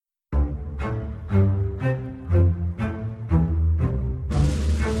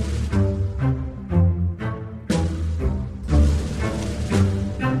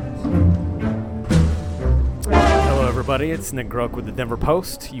everybody. It's Nick Groke with the Denver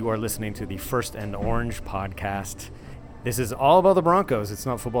Post. You are listening to the First and Orange podcast. This is all about the Broncos. It's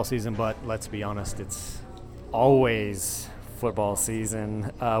not football season, but let's be honest, it's always football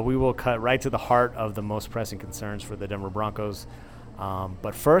season. We will cut right to the heart of the most pressing concerns for the Denver Broncos.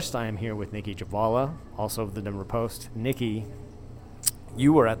 But first, I am here with Nikki Javala, also of the Denver Post. Nikki,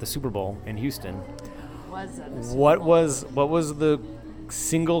 you were at the Super Bowl in Houston. What was the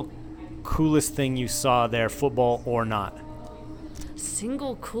single coolest thing you saw there, football or not?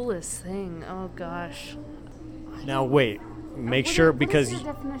 Single coolest thing? Oh gosh. Now wait, make sure, because What's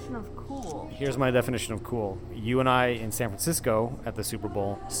your definition of cool? Here's my definition of cool. You and I in San Francisco at the Super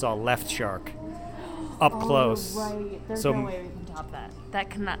Bowl saw Left Shark up close. Right. There's So- no way we can top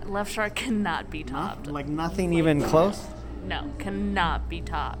that. Left Shark cannot be topped. Like nothing even close? No, cannot be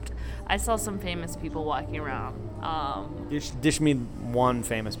topped. I saw some famous people walking around. Dish me one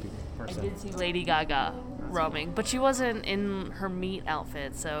famous I person. did see Lady Gaga roaming, but she wasn't in her meat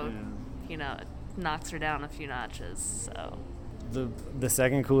outfit, so it knocks her down a few notches. So The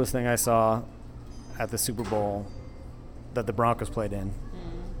second coolest thing I saw at the Super Bowl that the Broncos played in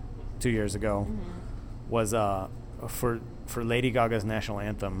 2 years ago was for Lady Gaga's national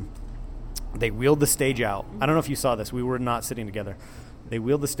anthem. They wheeled the stage out. I don't know if you saw this. We were not sitting together. They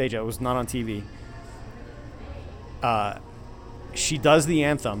wheeled the stage out. It was not on TV. She does the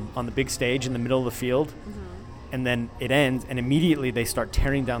anthem on the big stage in the middle of the field, and then it ends, and immediately they start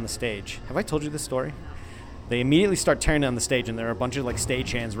tearing down the stage. Have I told you this story? They immediately start tearing down the stage, and there are a bunch of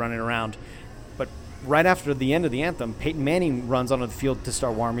stagehands running around. But right after the end of the anthem, Peyton Manning runs onto the field to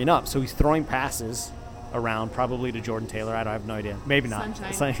start warming up. So he's throwing passes around, probably to Jordan Taylor. I have no idea. Maybe not.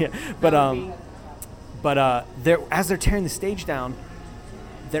 Sunshine. But as they're tearing the stage down,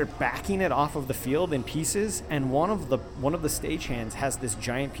 they're backing it off of the field in pieces, and one of the stagehands has this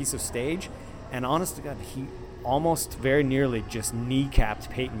giant piece of stage, and honest to God, he almost very nearly just kneecapped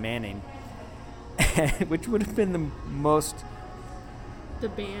Peyton Manning, which would have been the most the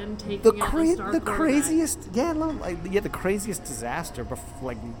band taking the craziest the craziest disaster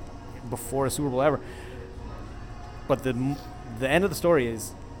before a Super Bowl ever. But the end of the story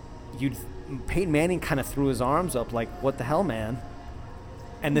is Peyton Manning kind of threw his arms up like, what the hell, man?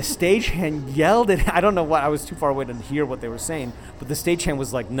 And the stagehand yelled at, I don't know what, I was too far away to hear what they were saying, but the stagehand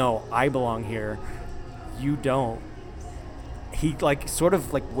was like, no, I belong here. You don't. He sort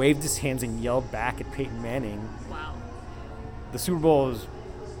of waved his hands and yelled back at Peyton Manning. Wow. The Super Bowl is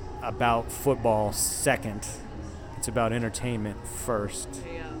about football second. It's about entertainment first.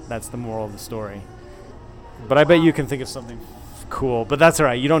 Yeah. That's the moral of the story. But I bet you can think of something cool. But that's all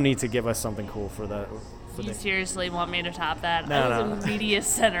right. You don't need to give us something cool for that. You seriously want me to top that? No, I was a media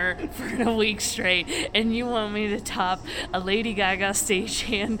center for a week straight, and you want me to top a Lady Gaga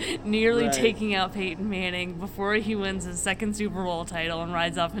stagehand nearly taking out Peyton Manning before he wins his second Super Bowl title and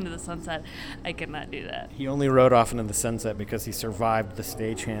rides off into the sunset? I cannot do that. He only rode off into the sunset because he survived the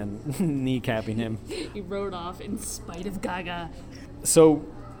stagehand kneecapping him. He rode off in spite of Gaga. So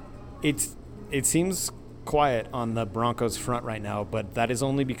it seems quiet on the Broncos front right now, but that is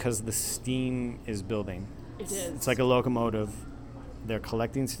only because the steam is building. It is. It's like a locomotive. They're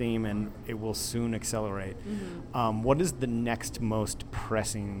collecting steam, and it will soon accelerate. What is the next most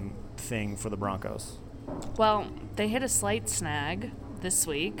pressing thing for the Broncos? Well, they hit a slight snag this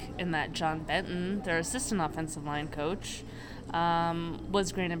week in that John Benton, their assistant offensive line coach,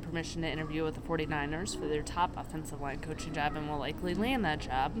 was granted permission to interview with the 49ers for their top offensive line coaching job and will likely land that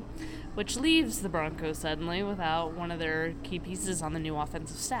job, which leaves the Broncos suddenly without one of their key pieces on the new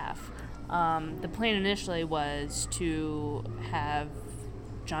offensive staff. The plan initially was to have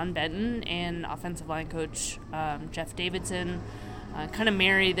John Benton and offensive line coach Jeff Davidson kind of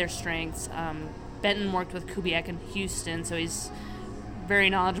marry their strengths. Benton worked with Kubiak in Houston, so he's very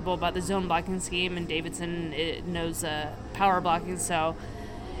knowledgeable about the zone blocking scheme, and Davidson knows power blocking. So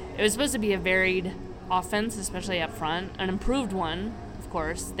it was supposed to be a varied offense, especially up front, an improved one, of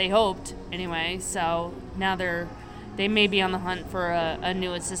course. They hoped anyway. So now they may be on the hunt for a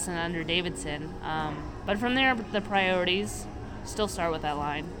new assistant under Davidson. But from there, the priorities still start with that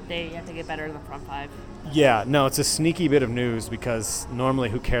line. They have to get better in the front five. Yeah, no, it's a sneaky bit of news because normally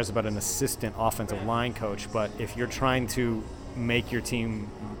who cares about an assistant offensive line coach? But if you're trying to make your team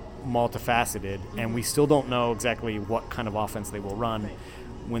multifaceted, and we still don't know exactly what kind of offense they will run.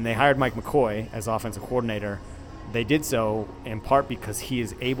 When they hired Mike McCoy as offensive coordinator, they did so in part because he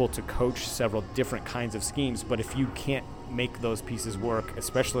is able to coach several different kinds of schemes, but if you can't make those pieces work,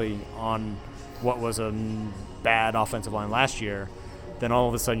 especially on what was a bad offensive line last year, then all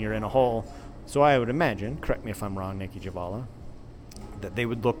of a sudden you're in a hole. So I would imagine, correct me if I'm wrong, Nikki Javala, that they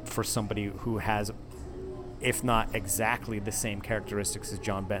would look for somebody who has if not exactly the same characteristics as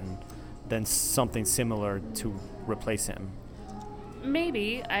John Benton, then something similar to replace him.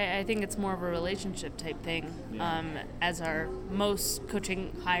 Maybe. I think it's more of a relationship type thing. As our most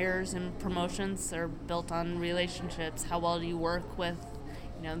coaching hires and promotions are built on relationships. How well do you work with,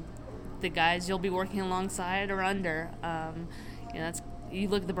 the guys you'll be working alongside or under? That's, you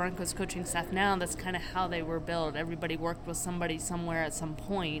look at the Broncos coaching staff now, that's kind of how they were built. Everybody worked with somebody somewhere at some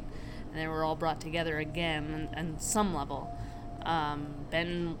point, and they were all brought together again on some level.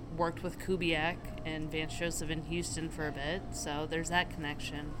 Ben worked with Kubiak and Vance Joseph in Houston for a bit, so there's that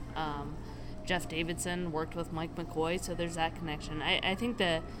connection. Jeff Davidson worked with Mike McCoy, so there's that connection. I think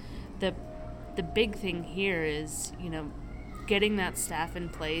the big thing here is, getting that staff in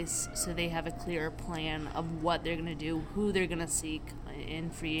place so they have a clear plan of what they're going to do, who they're going to seek in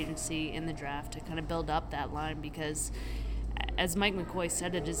free agency, in the draft, to kind of build up that line, because as Mike McCoy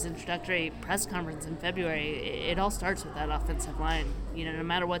said at his introductory press conference in February, it all starts with that offensive line. No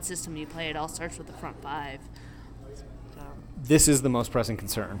matter what system you play, it all starts with the front five. So. This is the most pressing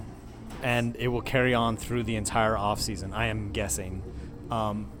concern, and it will carry on through the entire offseason, I am guessing.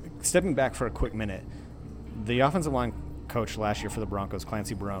 Stepping back for a quick minute, the offensive line coach last year for the Broncos,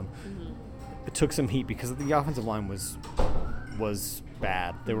 Clancy Barone, it took some heat because the offensive line was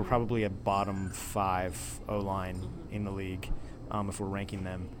bad. They were probably a bottom 5 O-line in the league, if we're ranking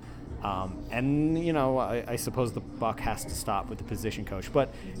them. I suppose the buck has to stop with the position coach.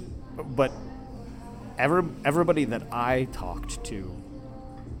 But everybody that I talked to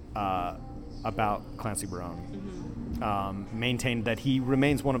about Clancy Barone maintained that he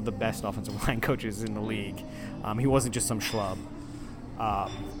remains one of the best offensive line coaches in the league. He wasn't just some schlub.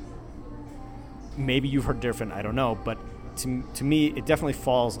 Maybe you've heard different, I don't know, but to me, it definitely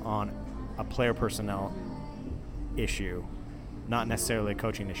falls on a player personnel issue, not necessarily a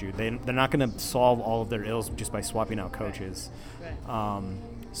coaching issue. They're not going to solve all of their ills just by swapping out coaches. Right.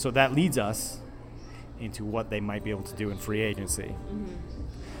 So that leads us into what they might be able to do in free agency.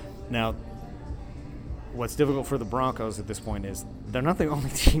 Now, what's difficult for the Broncos at this point is they're not the only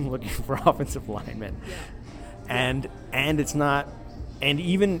team looking for offensive linemen. And it's not, and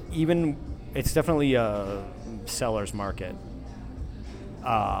even it's definitely a seller's market,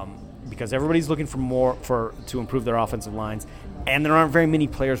 because everybody's looking for more to improve their offensive lines, and there aren't very many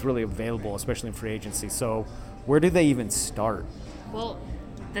players really available, especially in free agency. So where do they even start? Well,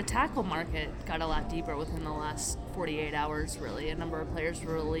 the tackle market got a lot deeper within the last 48 hours, really. A number of players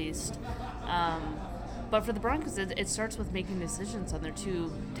were released. But for the Broncos, it starts with making decisions on their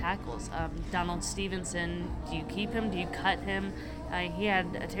 2 tackles. Donald Stevenson, do you keep him? Do you cut him? He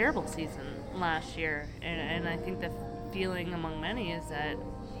had a terrible season last year, and I think the feeling among many is that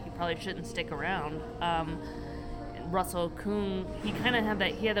he probably shouldn't stick around. Russell Okung, he kind of had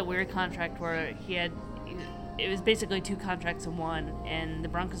that weird contract where it was basically 2 contracts in one, and the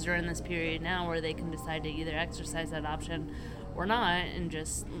Broncos are in this period now where they can decide to either exercise that option or not and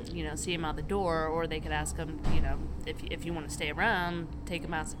just, see him out the door, or they could ask him, if you want to stay around, take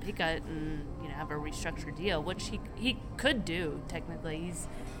him out as a pay cut and, have a restructured deal, which he could do, technically. He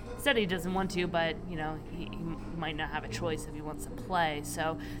said he doesn't want to, but, he might not have a choice if he wants to play.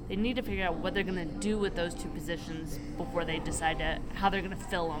 So they need to figure out what they're going to do with those 2 positions before they decide how they're going to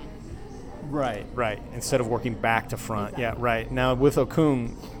fill them. Right. Instead of working back to front. Exactly. Yeah, right. Now, with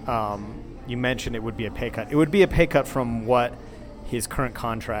Okung, you mentioned it would be a pay cut. It would be a pay cut from what his current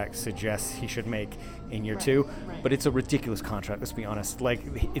contract suggests he should make in year 2, but it's a ridiculous contract, let's be honest. Like,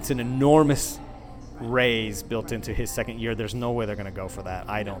 it's an enormous raise built into his second year. There's no way they're going to go for that,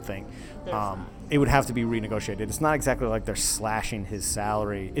 I don't think. It would have to be renegotiated. It's not exactly like they're slashing his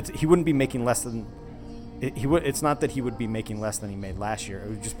salary. He wouldn't be making less than It's not that he would be making less than he made last year. It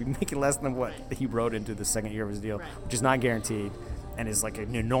would just be making less than what he wrote into the second year of his deal, which is not guaranteed and is like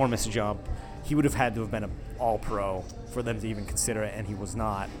an enormous jump. He would have had to have been an all-pro for them to even consider it, and he was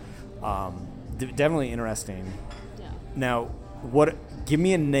not. Definitely interesting. Yeah. Now, give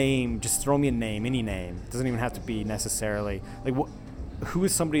me a name. Just throw me a name, any name. It doesn't even have to be necessarily. Who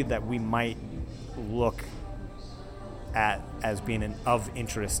is somebody that we might look at as being of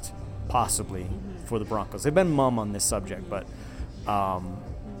interest, possibly, for the Broncos? They've been mum on this subject, but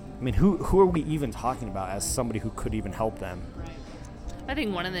who are we even talking about as somebody who could even help them? I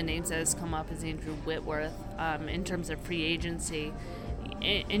think one of the names that has come up is Andrew Whitworth in terms of free agency.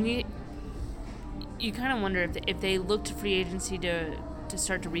 And you kind of wonder if they look to free agency to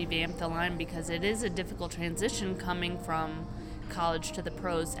start to revamp the line, because it is a difficult transition coming from college to the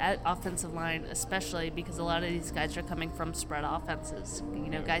pros at offensive line, especially because a lot of these guys are coming from spread offenses.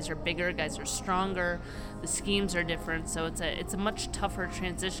 Guys are bigger, guys are stronger, the schemes are different, so it's a much tougher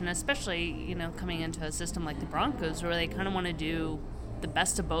transition, especially, coming into a system like the Broncos where they kind of want to do the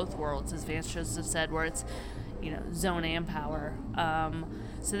best of both worlds, as Vance Joseph said, where it's, zone and power.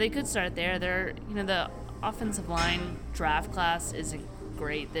 So they could start there. The offensive line draft class isn't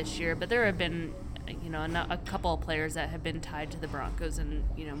great this year, but there have been a couple of players that have been tied to the Broncos and,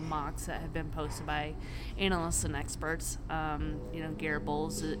 mocks that have been posted by analysts and experts. Garrett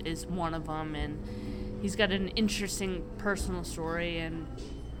Bowles is one of them, and he's got an interesting personal story, and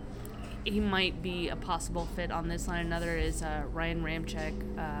he might be a possible fit on this line. Another is Ryan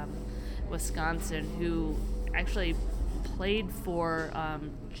Ramczyk, Wisconsin, who actually played for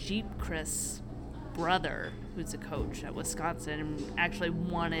Jeep Chris' brother, who's a coach at Wisconsin, and actually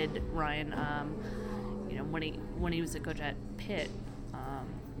wanted Ryan when he was a coach at Pitt.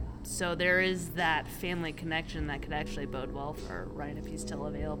 So there is that family connection that could actually bode well for Ryan if he's still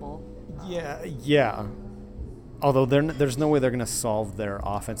available. Yeah. Although there's no way they're going to solve their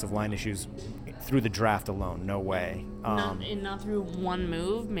offensive line issues through the draft alone. No way. Not through one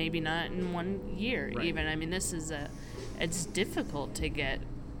move, maybe not in 1 year even. I mean, it's difficult to get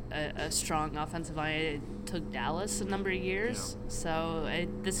a strong offensive line. It took Dallas a number of years, so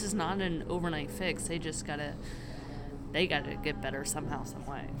this is not an overnight fix. They just gotta get better somehow, some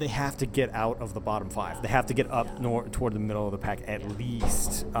way. They have to get out of the bottom five. They have to get up toward the middle of the pack at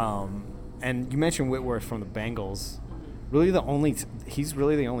least. And you mentioned Whitworth from the Bengals. He's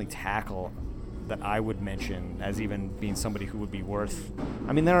really the only tackle that I would mention as even being somebody who would be worth.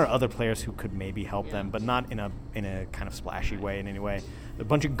 I mean, there are other players who could maybe help them, but not in a kind of splashy way in any way. A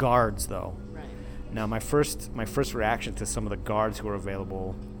bunch of guards, though. Right. Now, my first reaction to some of the guards who are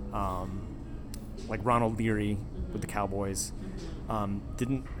available, like Ronald Leary with the Cowboys,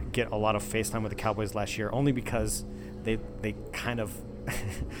 didn't get a lot of face time with the Cowboys last year, only because they kind of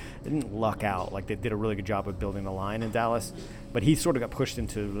they didn't luck out. Like, they did a really good job of building the line in Dallas, but he sort of got pushed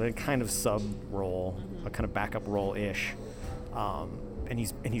into a kind of sub role, a kind of backup role-ish, and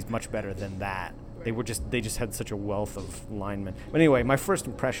he's much better than that. They just had such a wealth of linemen. But anyway, my first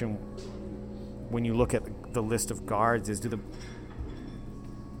impression when you look at the list of guards is the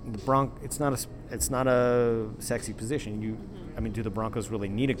It's not a sexy position. Do the Broncos really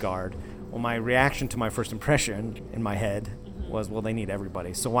need a guard? Well, my reaction to my first impression in my head was, well, they need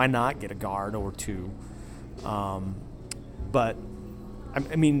everybody, so why not get a guard or two? But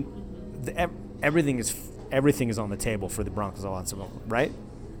I mean, everything is on the table for the Broncos offensive line, right?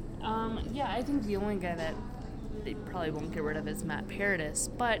 I think the only guy that they probably won't get rid of is Matt Paradis,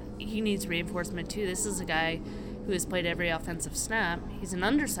 but he needs reinforcement too. This is a guy who has played every offensive snap. He's an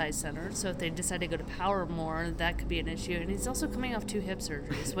undersized center, so if they decide to go to power more, that could be an issue. And he's also coming off 2 hip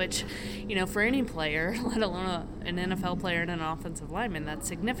surgeries, which, for any player, let alone an NFL player and an offensive lineman, that's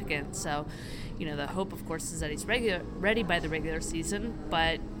significant. So, the hope, of course, is that he's ready by the regular season,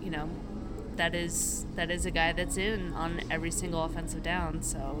 but, that is a guy that's in on every single offensive down,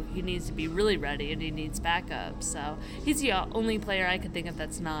 so he needs to be really ready, and he needs backup. So he's the only player I could think of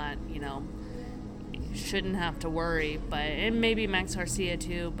that's not, shouldn't have to worry, and maybe Max Garcia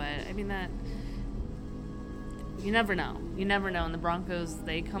too, but I mean, that you never know, and the Broncos,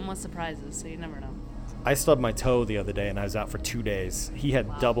 they come with surprises, so you never know. I stubbed my toe the other day and I was out for 2 days. He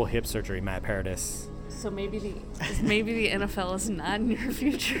had double hip surgery, Matt Paradis. So maybe the NFL is not in your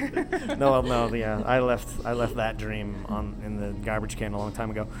future. No, yeah, I left that dream in the garbage can a long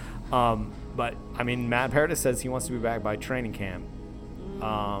time ago. But I mean, Matt Paradis says he wants to be back by training camp.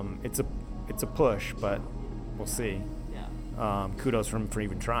 It's a push, but we'll see. Yeah. Kudos for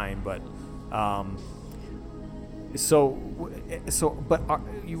even trying, but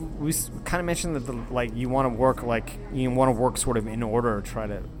we kind of mentioned that you want to work sort of in order to try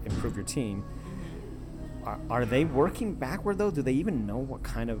to improve your team. Are they working backward though? Do they even know what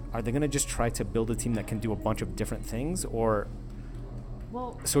kind of? Are they going to just try to build a team that can do a bunch of different things, or?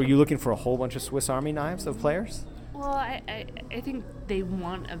 Well, so are you looking for a whole bunch of Swiss Army knives of players? Well, I think they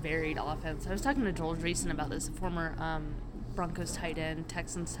want a varied offense. I was talking to Joel Dreesen about this, a former Broncos tight end,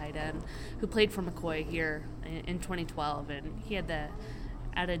 Texans tight end, who played for McCoy here in 2012, and he had the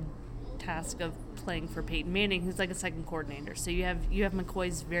added task of playing for Peyton Manning, who's like a second coordinator. So you have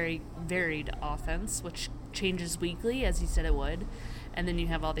McCoy's very varied offense, which changes weekly, as he said it would, and then you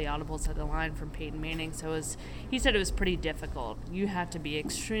have all the audibles at the line from Peyton Manning. So he said it was pretty difficult. You have to be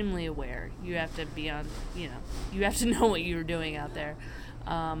extremely aware. You have to be on, you have to know what you're doing out there.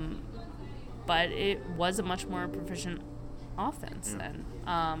 But it was a much more proficient offense then.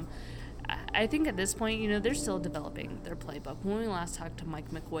 I think at this point, they're still developing their playbook. When we last talked to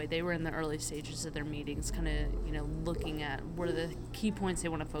Mike McCoy, they were in the early stages of their meetings, kind of, looking at what are the key points they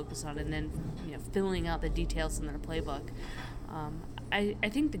want to focus on, and then, filling out the details in their playbook. I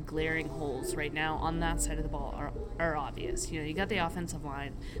think the glaring holes right now on that side of the ball are obvious. You got the offensive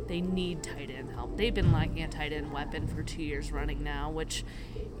line. They need tight end help. They've been lacking a tight end weapon for 2 years running now, which,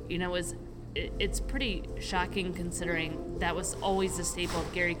 it's pretty shocking considering that was always a staple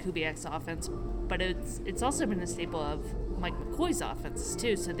of Gary Kubiak's offense, but it's also been a staple of Mike McCoy's offenses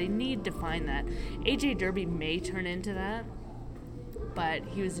too, so they need to find that. A.J. Derby may turn into that, but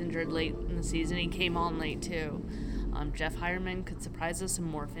he was injured late in the season. He came on late too. Jeff Hireman could surprise us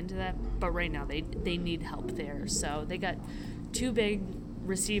and morph into that, but right now they need help there. So they got two big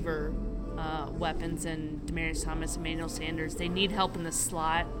receiver weapons in Demaryius Thomas and Emmanuel Sanders. They need help in the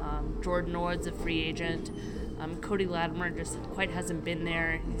slot. Jordan Ord's a free agent. Cody Latimer just quite hasn't been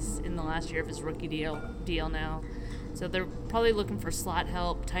there. He's in the last year of his rookie deal now. So they're probably looking for slot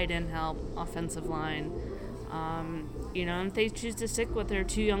help, tight end help, offensive line. And if they choose to stick with their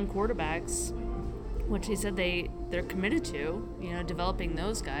two young quarterbacks, which he said they're committed to, developing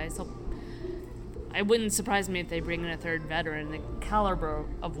those guys. So I wouldn't surprise me if they bring in a third veteran, the caliber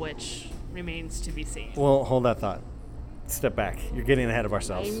of which remains to be seen. Well, hold that thought. Step back. You're getting ahead of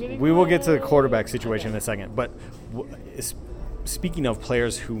ourselves. We will get to the quarterback situation in a second. But speaking of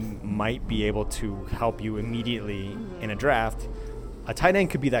players who might be able to help you immediately in a draft, a tight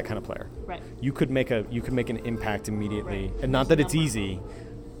end could be that kind of player. Right. You could make an impact immediately, right. And not that it's easy,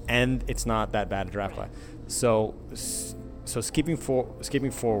 and it's not that bad a draft class. So skipping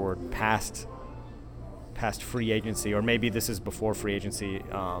forward past free agency, or maybe this is before free agency,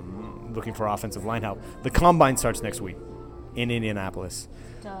 looking for offensive line help. The combine starts next week in Indianapolis.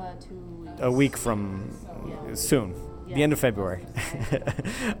 2 weeks. A week from soon, the end of February.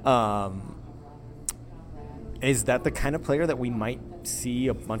 Is that the kind of player that we might see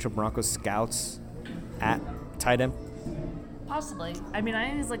a bunch of Broncos scouts at tight end? Possibly.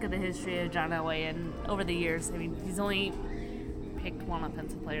 I always look at the history of John Elway, and over the years, he's only picked one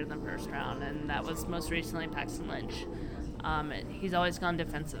offensive player in the first round, and that was most recently Paxton Lynch. He's always gone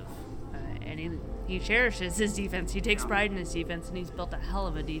defensive, and he cherishes his defense. He takes pride in his defense, and he's built a hell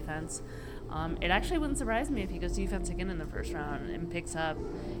of a defense. It actually wouldn't surprise me if he goes defense again in the first round and picks up,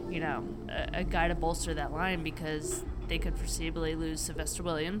 a guy to bolster that line, because they could foreseeably lose Sylvester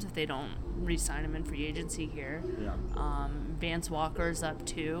Williams if they don't re-sign him in free agency here. Yeah. Vance Walker's up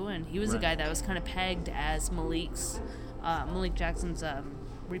too, and he was a guy that was kind of pegged as Malik Jackson's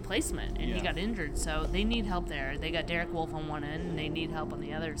replacement, and he got injured, so they need help there. They got Derek Wolfe on one end, and they need help on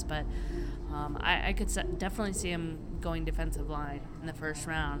the others, but I could definitely see him going defensive line in the first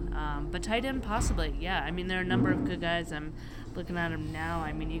round. But tight end, possibly, yeah. There are a number of good guys. I'm looking at them now.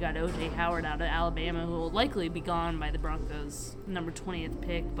 You got O.J. Howard out of Alabama, who will likely be gone by the Broncos' number 20th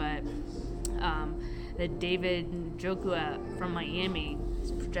pick, but the David Njoku from Miami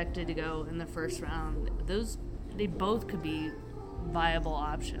is projected to go in the first round. They both could be viable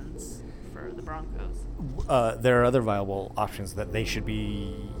options for the Broncos. There are other viable options that they should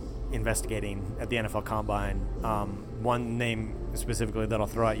be investigating at the NFL Combine. One name specifically that I'll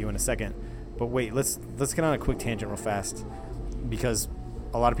throw at you in a second. But wait, let's get on a quick tangent real fast, because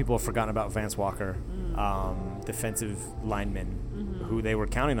a lot of people have forgotten about Vance Walker, defensive lineman, who they were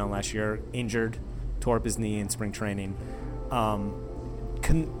counting on last year, injured, tore up his knee in spring training.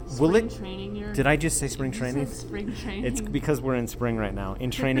 Did I just say spring training? Spring training. It's because we're in spring right now,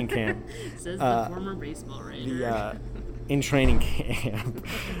 in training camp. Says the former baseball writer. In training camp.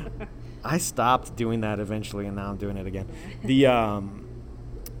 I stopped doing that eventually, and now I'm doing it again.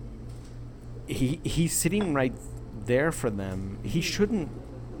 He's sitting right there for them. He shouldn't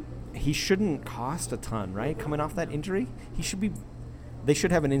cost a ton, right? Coming off that injury, they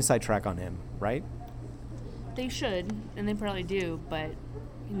should have an inside track on him, right? They should, and they probably do, but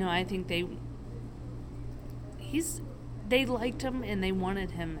I think they liked him and they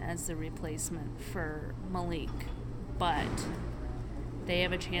wanted him as the replacement for Malik, but they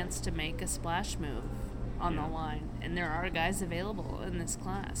have a chance to make a splash move on the line, and there are guys available in this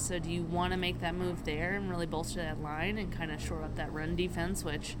class. So do you want to make that move there and really bolster that line and kind of shore up that run defense,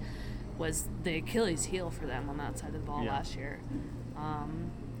 which was the Achilles heel for them on that side of the ball last year?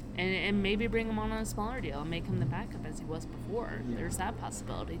 And maybe bring him on a smaller deal and make him the backup as he was before. Yeah. There's that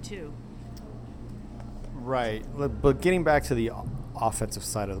possibility too. Right. But getting back to the offensive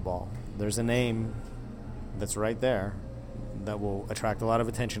side of the ball, there's a name that's right there that will attract a lot of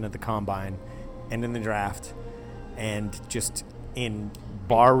attention at the Combine and in the draft, and just in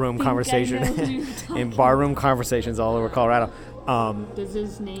barroom conversations all over Colorado. Does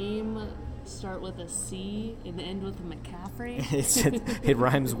his name start with a C and end with a McCaffrey? It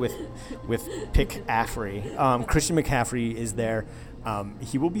rhymes with pick Affrey. Christian McCaffrey is there.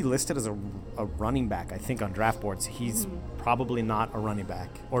 He will be listed as a running back, I think, on draft boards. He's probably not a running back,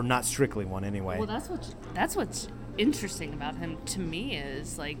 or not strictly one anyway. Well, that's what's interesting about him to me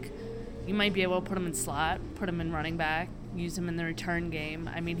is, like, you might be able to put him in slot, put him in running back, use him in the return game.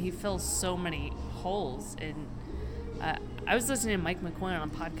 I mean, he fills so many holes. And I was listening to Mike McCoy on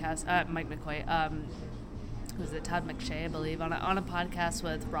a podcast. Who was it? Todd McShay, I believe, on a podcast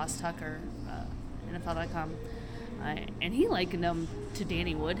with Ross Tucker, NFL.com. And he likened him to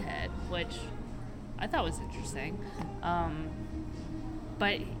Danny Woodhead, which I thought was interesting.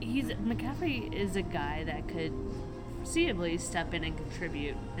 But McCaffrey is a guy that could foreseeably step in and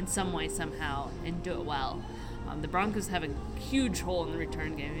contribute in some way, somehow, and do it well. The Broncos have a huge hole in the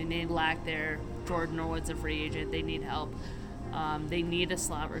return game. I mean, they lack their Jordan Norwood's a free agent. They need help. They need a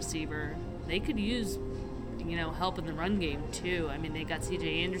slot receiver. They could use, help in the run game too. I mean, they got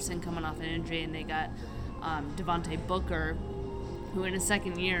C.J. Anderson coming off an injury, and they got Devontae Booker, who in his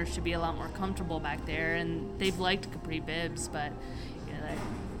second year should be a lot more comfortable back there. And they've liked Capri Bibbs, but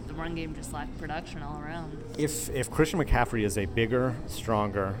the run game just lacked production all around. If Christian McCaffrey is a bigger,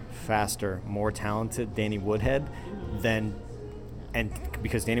 stronger, faster, more talented Danny Woodhead, then, and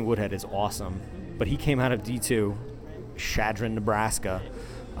because Danny Woodhead is awesome, but he came out of D2, Chadron, Nebraska,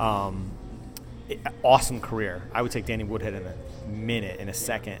 awesome career. I would take Danny Woodhead in a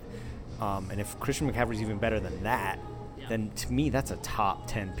second. And if Christian McCaffrey's even better than that, then to me that's a top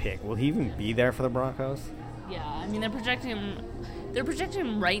 10 pick. Will he even be there for the Broncos? Yeah, I mean, they're projecting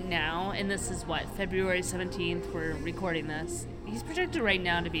him right now, and this is February 17th, we're recording this. He's projected right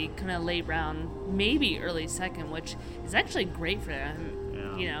now to be kind of late round, maybe early second, which is actually great for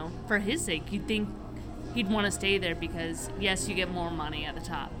him. Yeah. For his sake, you'd think he'd want to stay there because, yes, you get more money at the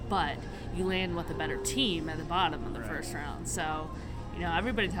top, but you land with a better team at the bottom of the first round. So,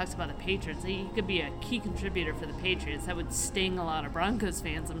 everybody talks about the Patriots. He could be a key contributor for the Patriots. That would sting a lot of Broncos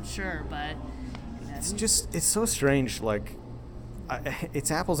fans, I'm sure, but... It's so strange, like...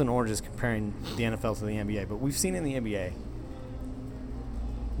 it's apples and oranges comparing the NFL to the NBA, but we've seen in the NBA,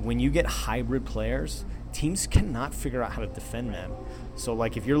 when you get hybrid players, teams cannot figure out how to defend them. So,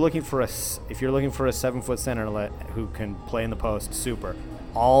 like, if you're looking for a 7-foot center who can play in the post, super.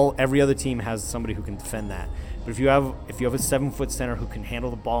 Every other team has somebody who can defend that. But if you have a 7-foot center who can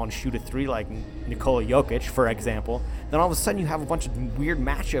handle the ball and shoot a three, like Nikola Jokic, for example, then all of a sudden you have a bunch of weird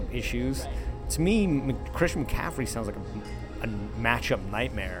matchup issues. To me, Christian McCaffrey sounds like a matchup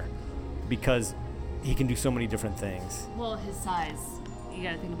nightmare because he can do so many different things. Well, his size. You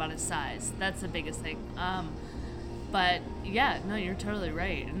got to think about his size. That's the biggest thing. But, yeah, no, you're totally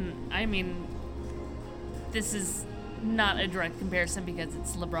right. And, I mean, this is not a direct comparison because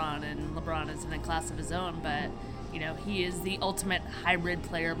it's LeBron, and LeBron is in a class of his own, but, he is the ultimate hybrid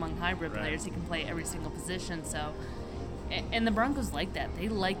player among hybrid players. He can play every single position, so... And the Broncos like that. They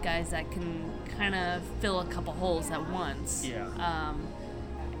like guys that can kind of fill a couple holes at once. Yeah.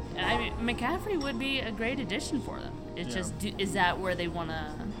 McCaffrey would be a great addition for them. It's just, is that where they want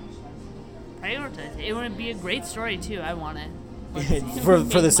to prioritize it? It would be a great story, too. I want it. for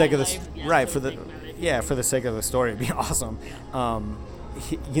the sake of this, for the sake of the story, it'd be awesome.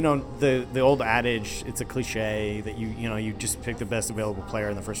 The old adage, it's a cliche that you just pick the best available player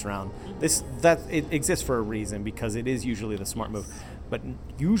in the first round. It exists for a reason because it is usually the smart move. But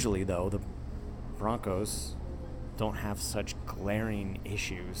usually, though, the Broncos don't have such glaring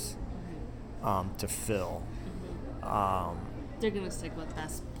issues to fill. They're going to stick with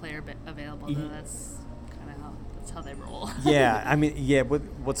best player available, though. That's how they roll. Yeah, I mean,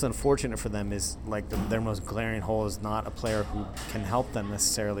 what's unfortunate for them is, like, their most glaring hole is not a player who can help them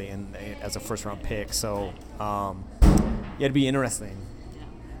necessarily as a first-round pick. So, it'd be interesting. Yeah.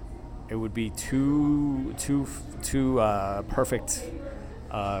 It would be too perfect.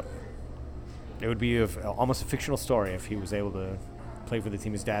 It would be almost a fictional story if he was able to play for the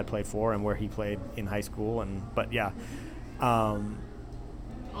team his dad played for and where he played in high school. But yeah.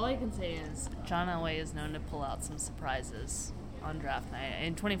 All I can say is John Elway is known to pull out some surprises on draft night.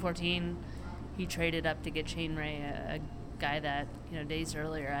 In 2014, he traded up to get Shane Ray, a guy that days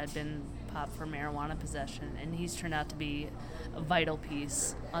earlier had been popped for marijuana possession, and he's turned out to be a vital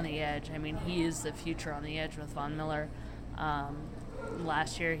piece on the edge. I mean, he is the future on the edge with Von Miller.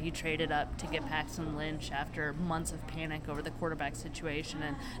 Last year, he traded up to get Paxton Lynch after months of panic over the quarterback situation,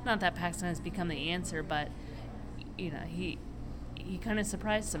 and not that Paxton has become the answer, but he kind of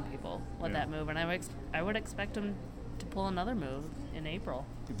surprised some people with that move, and I would expect him to pull another move in April.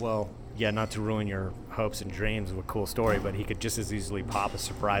 Well, yeah, not to ruin your hopes and dreams of a cool story, but he could just as easily pop a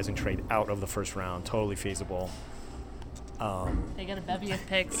surprising trade out of the first round. Totally feasible. They got a bevy of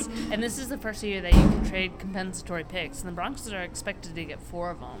picks, and this is the first year that you can trade compensatory picks. And the Broncos are expected to get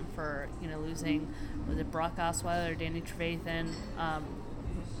 4 of them for losing, was it Brock Osweiler, Danny Trevathan,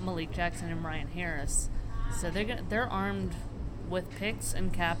 Malik Jackson, and Ryan Harris. So they're armed with picks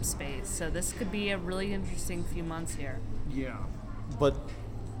and cap space. So this could be a really interesting few months here. Yeah, but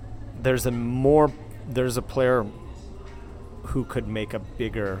there's a player who could make a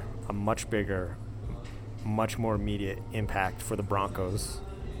much bigger, much more immediate impact for the Broncos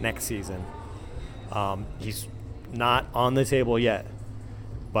next season. He's not on the table yet,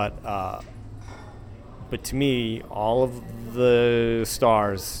 but to me, all of the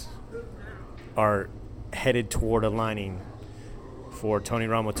stars are headed toward aligning for Tony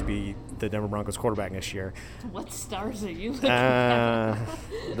Romo to be the Denver Broncos quarterback next year. What stars are you looking at?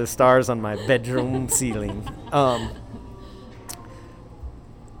 The stars on my bedroom ceiling.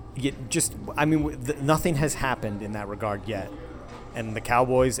 Nothing has happened in that regard yet. And the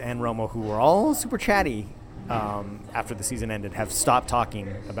Cowboys and Romo, who were all super chatty after the season ended, have stopped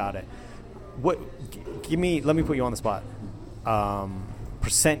talking about it. Let me put you on the spot.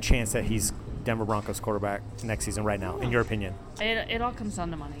 Percent chance that he's Denver Broncos quarterback next season right now, in your opinion? It all comes down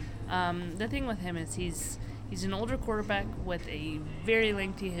to money. The thing with him is he's an older quarterback with a very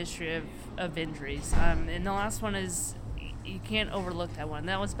lengthy history of injuries. And the last one is, you can't overlook that one.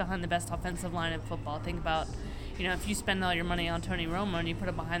 That was behind the best offensive line in football. Think about, if you spend all your money on Tony Romo and you put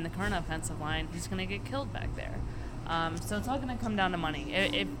it behind the current offensive line, he's going to get killed back there. So it's all going to come down to money.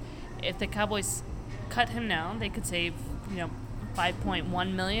 If the Cowboys cut him now, they could save,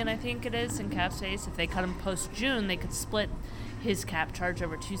 $5.1 million, I think it is, in cap space. If they cut him post-June, they could split his cap charge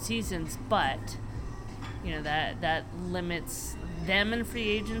over 2 seasons, but that limits them in free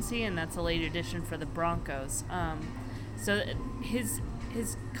agency, and that's a late addition for the Broncos. So his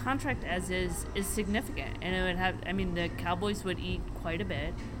contract as is significant, and it would have. The Cowboys would eat quite a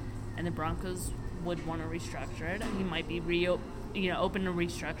bit, and the Broncos would want to restructure it. He might be open to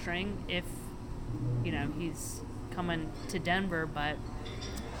restructuring if he's coming to Denver, but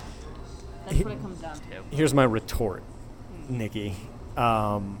that's what it comes down to. Here's my retort, Nikki.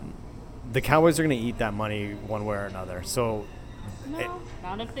 The Cowboys are going to eat that money one way or another. So,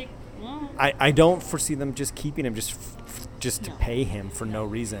 not if they. I don't foresee them just keeping him just to pay him for no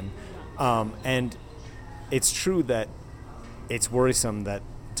reason. And it's true that it's worrisome that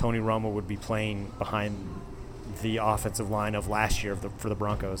Tony Romo would be playing behind the offensive line of last year for the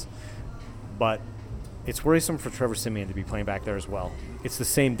Broncos. But it's worrisome for Trevor Siemian to be playing back there as well. It's the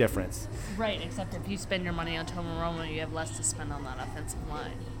same difference. Right, except if you spend your money on Tony Romo, you have less to spend on that offensive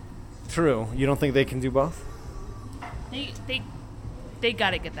line. True. You don't think they can do both? They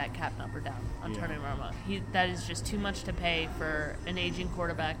got to get that cap number down on Tony Romo. That is just too much to pay for an aging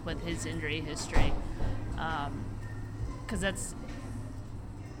quarterback with his injury history. Because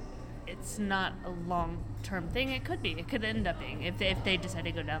it's not a long-term thing. It could be. It could end up being if they decide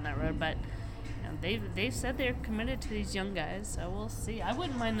to go down that road. But they've said they're committed to these young guys, so we'll see. I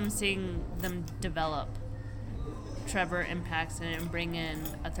wouldn't mind them seeing them develop Trevor and Paxton and bring in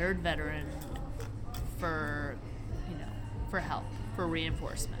a third veteran for help, for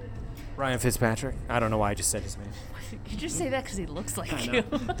reinforcement. Ryan Fitzpatrick? I don't know why I just said his name. You just say that because he looks like you.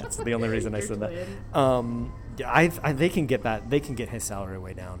 That's the only reason I said that. They can get that. They can get his salary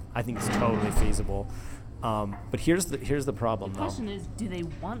way down. I think it's totally feasible. But here's the problem. The question is, do they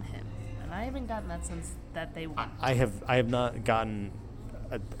want him? And I haven't gotten that sense that they want. I have not gotten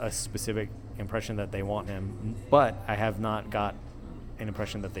a specific impression that they want him, but I have not got an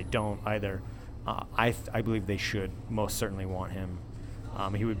impression that they don't either. I believe they should most certainly want him.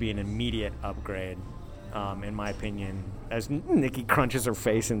 He would be an immediate upgrade, in my opinion. As Nikki crunches her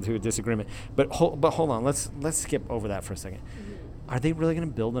face into a disagreement, but hold on, let's skip over that for a second. Are they really going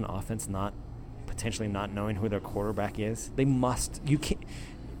to build an offense potentially not knowing who their quarterback is? They must. You can't.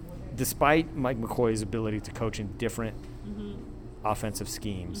 Despite Mike McCoy's ability to coach in different offensive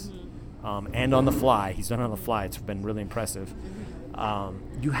schemes, and on the fly, he's done it on the fly. It's been really impressive.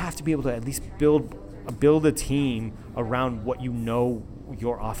 You have to be able to at least build a team around what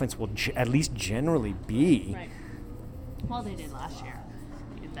your offense will at least generally be. Right. Well, they did last year.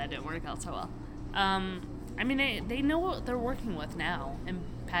 That didn't work out so well. They know what they're working with now in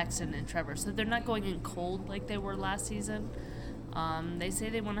Paxton and Trevor, so they're not going in cold like they were last season. They say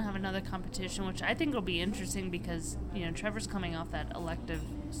they want to have another competition, which I think will be interesting because Trevor's coming off that elective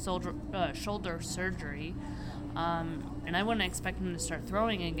shoulder surgery, and I wouldn't expect him to start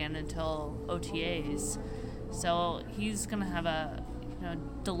throwing again until OTAs. So he's going to have a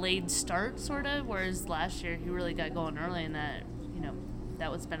delayed start, sort of, whereas last year he really got going early, and that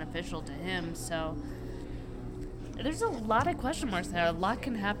was beneficial to him. So there's a lot of question marks there. A lot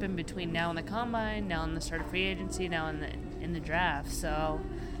can happen between now and the combine, now and the start of free agency, now in the draft. So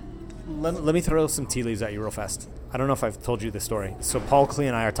let me throw some tea leaves at you real fast. I don't know if I've told you this story. So Paul Klee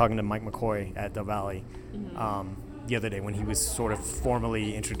and I are talking to Mike McCoy at Del Valle the other day when he was sort of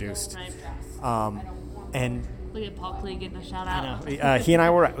formally introduced. And look at Paul Klee getting a shout out.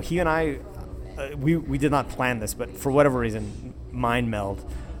 We did not plan this, but for whatever reason, mind meld.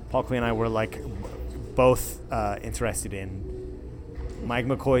 Paul Klee and I were both interested in Mike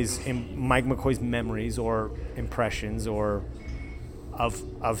McCoy's memories or impressions or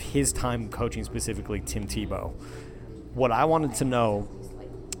of his time coaching, specifically Tim Tebow. What I wanted to know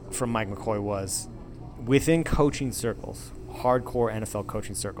from Mike McCoy was, within coaching circles, hardcore NFL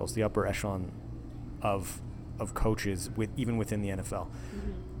coaching circles, the upper echelon of coaches even within the NFL,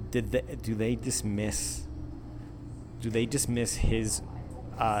 do they dismiss his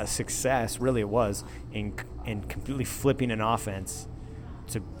success? Really, it was in completely flipping an offense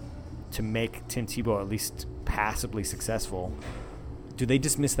to make Tim Tebow at least passably successful. Do they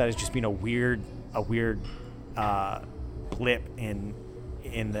dismiss that as just being a weird blip in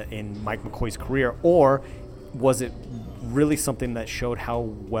Mike McCoy's career, or was it really something that showed how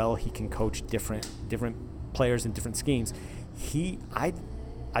well he can coach different players in different schemes? I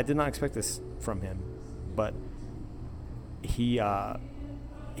did not expect this from him, but he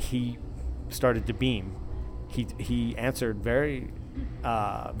started to beam. He answered very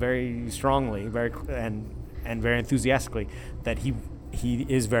strongly, and very enthusiastically that he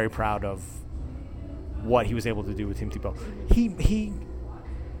is very proud of what he was able to do with Tim Tebow.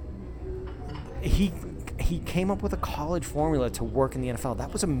 He came up with a college formula to work in the NFL.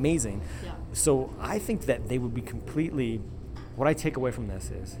 That was amazing. Yeah. So I think that they would be completely, what I take away from this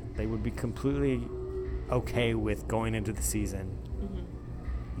is they would be completely okay with going into the season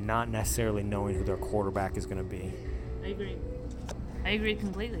not necessarily knowing who their quarterback is going to be. I agree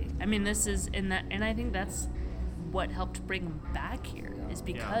completely. I mean, this is and I think that's what helped bring him back here, is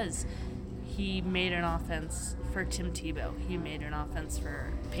because he made an offense for Tim Tebow. He made an offense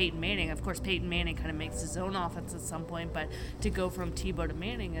for Peyton Manning. Of course, Peyton Manning kind of makes his own offense at some point, but to go from Tebow to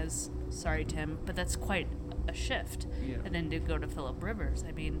Manning is, sorry, Tim, but that's quite a shift. Yeah. And then to go to Phillip Rivers,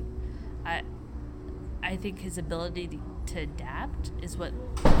 I mean, I think his ability to adapt is what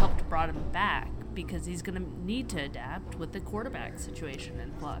helped brought him back, because he's going to need to adapt with the quarterback situation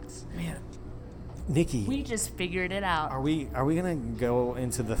in flux. Man, Nikki, we just figured it out. Are we going to go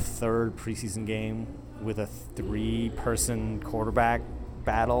into the third preseason game with a 3-person quarterback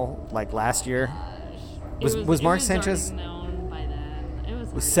battle like last year? Was Mark Sanchez known by then?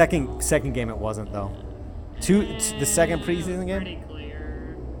 It was second game. It wasn't though. The second preseason game. Pretty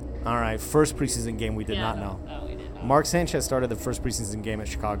clear. All right, first preseason game we did not know. No, we did not. Mark Sanchez started the first preseason game at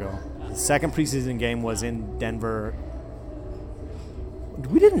Chicago. The second preseason game was in Denver.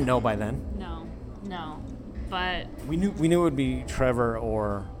 We didn't know by then. No, but we knew it would be Trevor,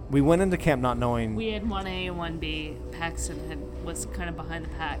 or we went into camp not knowing. We had 1A and 1B. Paxton was kind of behind the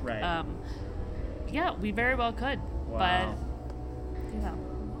pack. Right. Yeah, we very well could. Wow. But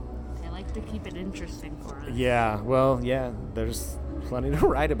I like to keep it interesting for us. Yeah. Well, yeah. There's plenty to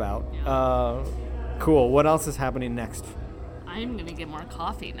write about. Yeah. Cool. What else is happening next? I'm gonna get more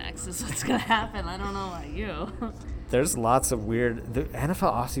coffee next. Is what's gonna happen. I don't know about you. There's lots of weird. The NFL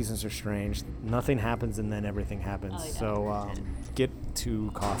off seasons are strange. Nothing happens and then everything happens. Oh, yeah. So get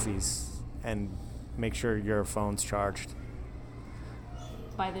 2 coffees and make sure your phone's charged.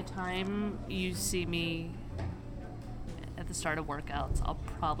 By the time you see me at the start of workouts, I'll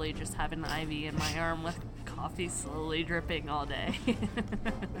probably just have an IV in my arm with coffee slowly dripping all day.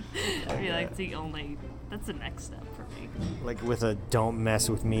 I feel like that's the next step for me. Like with a "Don't mess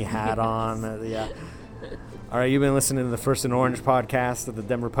with me" hat on. Yeah. All right, you've been listening to the First and Orange podcast of the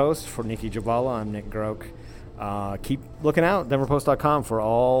Denver Post. For Nikki Javala, I'm Nick Groke. Keep looking out, denverpost.com, for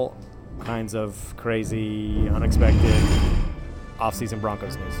all kinds of crazy, unexpected off-season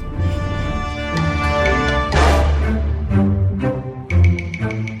Broncos news.